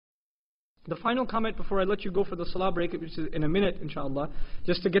The final comment before I let you go for the salah break, which is in a minute inshallah,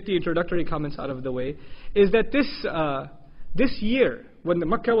 just to get the introductory comments out of the way, is that this year, when the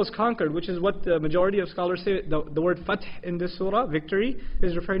Makkah was conquered, which is what the majority of scholars say, the word fath in this surah, victory,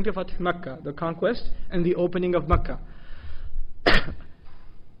 is referring to fath Makkah, the conquest and the opening of Makkah.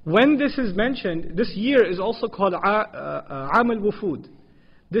 When this is mentioned, this year is also called Aam al-Wufud.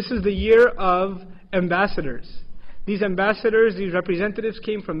 This is the year of ambassadors. These ambassadors, these representatives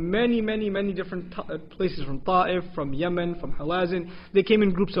came from many different places, from Ta'if, from Yemen, from Hawazin. They came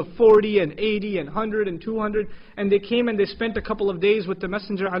in groups of 40 and 80 and 100 and 200, and they came and they spent a couple of days with the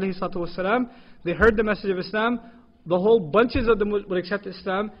Messenger ﷺ. They heard the message of Islam. The whole bunches of them would accept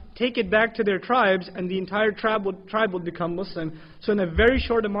Islam, take it back to their tribes, and the entire tribe would become Muslim. So in a very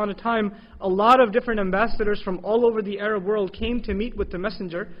short amount of time, a lot of different ambassadors from all over the Arab world came to meet with the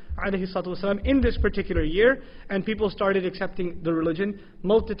Messenger ﷺ in this particular year, and people started accepting the religion,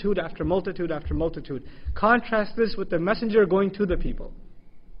 multitude after multitude after multitude. Contrast this with the Messenger going to the people.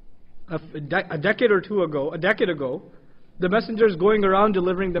 A decade ago, the Messenger is going around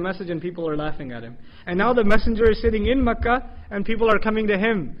delivering the message and people are laughing at him. And now the Messenger is sitting in Makkah and people are coming to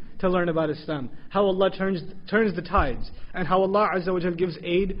him to learn about Islam. How Allah turns the tides, and how Allah Azza wa Jal gives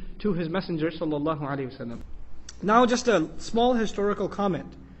aid to His Messenger sallallahu alaihi wasallam. Now just a small historical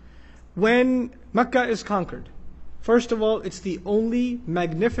comment. When Makkah is conquered, first of all, it's the only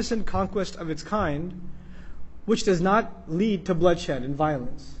magnificent conquest of its kind which does not lead to bloodshed and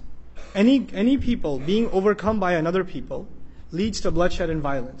violence. Any people being overcome by another people leads to bloodshed and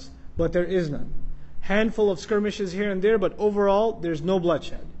violence, but there is none. Handful of skirmishes here and there, but overall there's no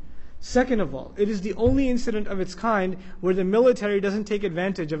bloodshed. Second of all, it is the only incident of its kind where the military doesn't take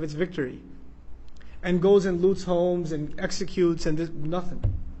advantage of its victory and goes and loots homes and executes and nothing.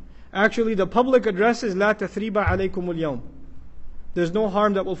 Actually, the public address is لا تثريب عليكم اليوم. There's no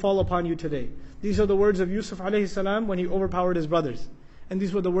harm that will fall upon you today. These are the words of Yusuf alayhi salam when he overpowered his brothers. And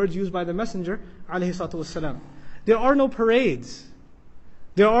these were the words used by the Messenger alayhi salatu wasalam. There are no parades.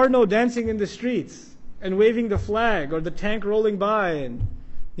 There are no dancing in the streets and waving the flag or the tank rolling by, and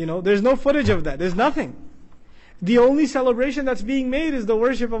there's no footage of that. There's nothing. The only celebration that's being made is the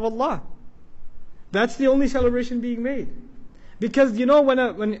worship of Allah. That's the only celebration being made. Because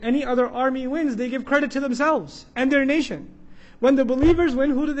when any other army wins, they give credit to themselves and their nation. When the believers win,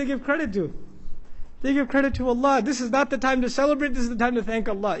 who do they give credit to? They give credit to Allah. This is not the time to celebrate, this is the time to thank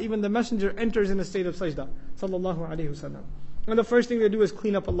Allah. Even the Messenger enters in a state of sajda, sallallahu alaihi wasallam. And the first thing they do is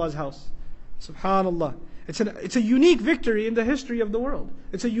clean up Allah's house. Subhanallah. It's a unique victory in the history of the world.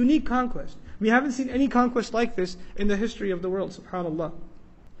 It's a unique conquest. We haven't seen any conquest like this in the history of the world. Subhanallah.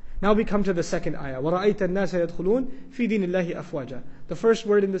 Now we come to the second ayah. وَرَأَيْتَ النَّاسَ يَدْخُلُونَ فِي دِينِ اللَّهِ أَفْوَاجًا. The first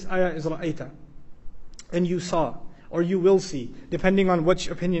word in this ayah is رَأَيْتَ. And you saw, or you will see, depending on which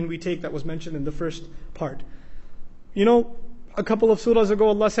opinion we take that was mentioned in the first part. A couple of surahs ago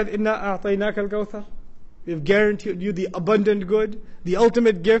Allah said, إِنَّا أَعْطَيْنَاكَ الْكَوْثَرَ. We have guaranteed you the abundant good, the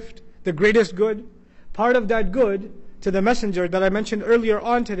ultimate gift, the greatest good. Part of that good to the Messenger that I mentioned earlier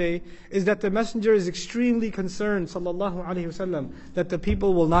on today is that the Messenger is extremely concerned, sallallahu alaihi wasallam, that the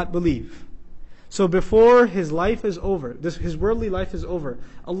people will not believe. So before his life is over, his worldly life is over,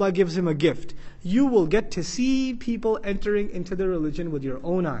 Allah gives him a gift. You will get to see people entering into the religion with your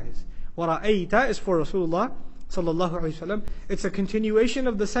own eyes. وَرَأَيْتَ is for Rasulullah sallallahu alaihi wasallam. It's a continuation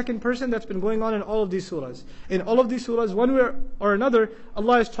of the second person that's been going on in all of these surahs. In all of these surahs, one way or another,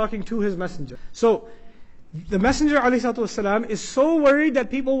 Allah is talking to His Messenger. So the Messenger ﷺ is so worried that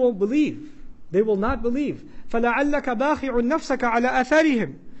people won't believe. They will not believe. فَلَعَلَّكَ بَاخِعُ نَفْسَكَ عَلَى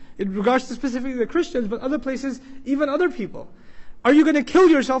آثَارِهِمْ. In regards to specifically the Christians, but other places, even other people. Are you going to kill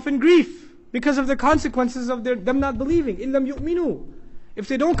yourself in grief because of the consequences of them not believing? إِن لَمْ يُؤْمِنُوا. If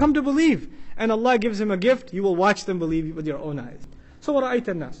they don't come to believe, and Allah gives them a gift, you will watch them believe with your own eyes. So وَرَأَيْتَ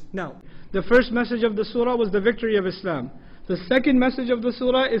النَّاسِ. Now, the first message of the surah was the victory of Islam. The second message of the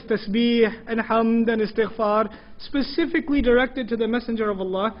surah is tasbih and hamd and istighfar, specifically directed to the Messenger of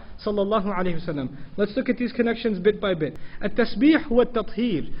Allah sallallahu alaihi wasallam. Let's look at these connections bit by bit. At-tasbih huwa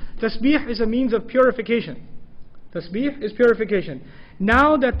at-tathhir. Tasbih is a means of purification. Tasbih is purification.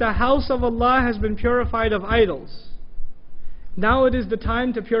 Now that the house of Allah has been purified of idols, now it is the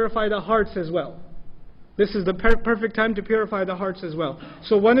time to purify the hearts as well. This is the perfect time to purify the hearts as well.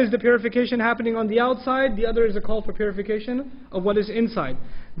 So one is the purification happening on the outside, the other is a call for purification of what is inside.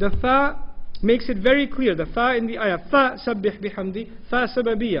 The fa makes it very clear, the fa in the ayah, fa sabbih bihamdi, fa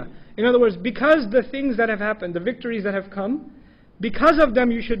sababiyya. In other words, because the things that have happened, the victories that have come, because of them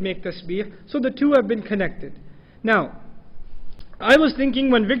you should make tasbih, so the two have been connected. Now, I was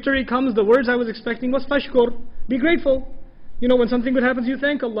thinking when victory comes, the words I was expecting was fashkur, be grateful. You know, when something good happens, you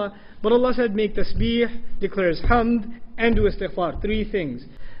thank Allah. But Allah said, make tasbih, declares hamd, and do istighfar. 3 things.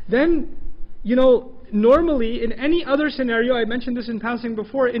 Then, you know, normally in any other scenario, I mentioned this in passing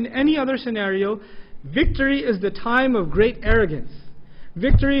before, in any other scenario, victory is the time of great arrogance.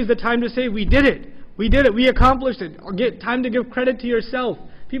 Victory is the time to say, we did it, we accomplished it. Or time to give credit to yourself.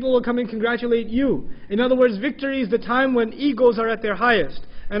 People will come and congratulate you. In other words, victory is the time when egos are at their highest.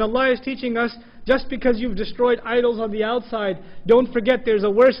 And Allah is teaching us, just because you've destroyed idols on the outside, don't forget there's a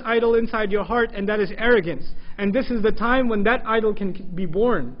worse idol inside your heart, and that is arrogance. And this is the time when that idol can be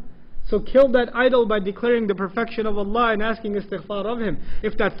born. So kill that idol by declaring the perfection of Allah and asking istighfar of Him.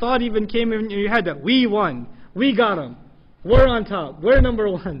 If that thought even came in your head that we won, we got Him, we're on top, we're number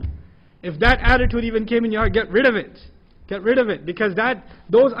one. If that attitude even came in your heart, get rid of it. Get rid of it. Because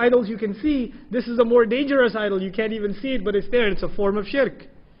those idols you can see, this is a more dangerous idol. You can't even see it, but it's there. It's a form of shirk.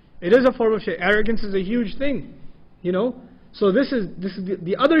 It is a form of shirk. Arrogance is a huge thing. You know? So this is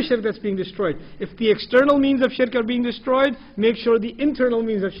the other shirk that's being destroyed. If the external means of shirk are being destroyed, make sure the internal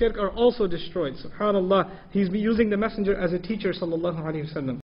means of shirk are also destroyed. SubhanAllah. He's using the messenger as a teacher, sallallahu alaihi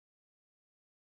wasallam.